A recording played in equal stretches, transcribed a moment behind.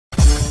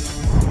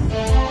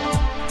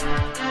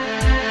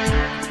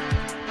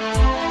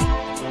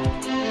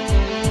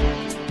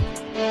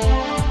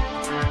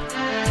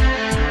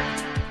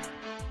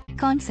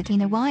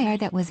concertina wire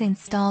that was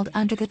installed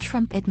under the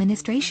Trump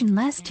administration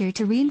last year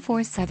to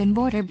reinforce southern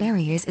border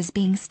barriers is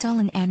being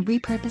stolen and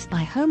repurposed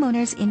by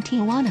homeowners in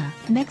Tijuana,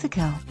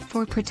 Mexico,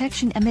 for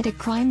protection amid a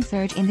crime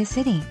surge in the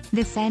city.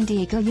 The San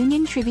Diego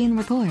Union Tribune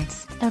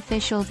reports,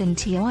 officials in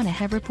Tijuana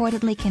have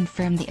reportedly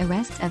confirmed the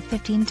arrests of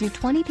 15 to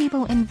 20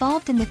 people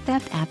involved in the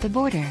theft at the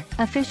border.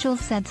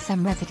 Officials said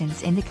some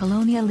residents in the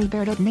Colonia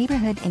Libertad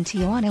neighborhood in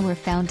Tijuana were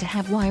found to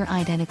have wire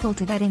identical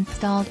to that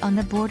installed on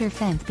the border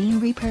fence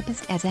being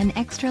repurposed as an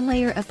extra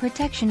layer of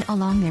protection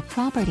along their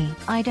property.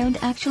 "I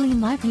don't actually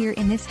live here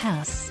in this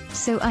house,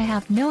 so I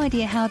have no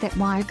idea how that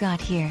wire got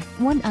here,"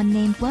 one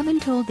unnamed woman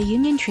told the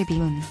Union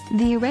Tribune.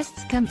 The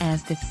arrests come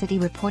as the city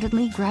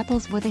reportedly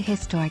grapples with a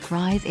historic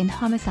rise in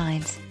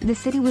homicides. The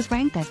city was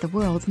ranked as the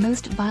world's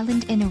most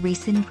violent in a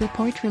recent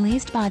report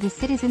released by the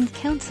Citizens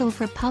Council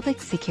for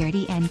Public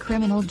Security and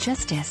Criminal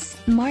Justice.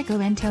 Marco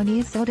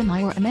Antonio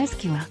Sotomayor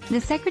Amezcua, the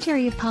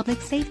Secretary of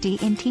Public Safety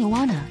in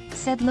Tijuana,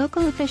 said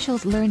local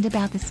officials learned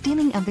about the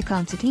stealing of the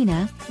concertina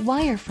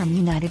wire from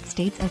United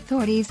States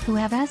authorities, who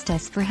have asked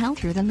us for help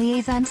through the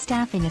liaison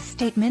staff. In a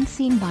statement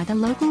seen by the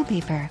local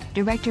paper,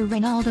 Director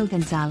Reynaldo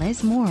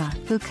Gonzalez Mora,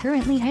 who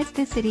currently heads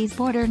the city's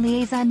border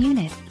liaison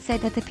unit,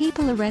 said that the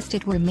people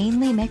arrested were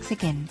mainly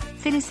Mexican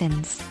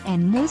citizens,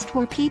 and most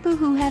were people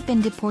who have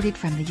been deported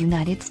from the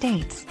United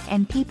States,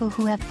 and people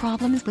who have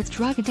problems with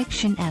drug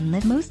addiction and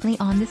live mostly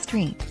on the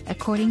street.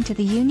 According to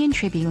the Union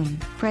Tribune,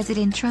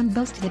 President Trump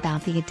boasted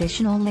about the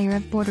additional layer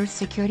of border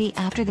security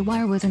after the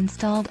wire was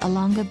installed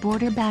along the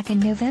border back in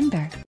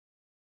November.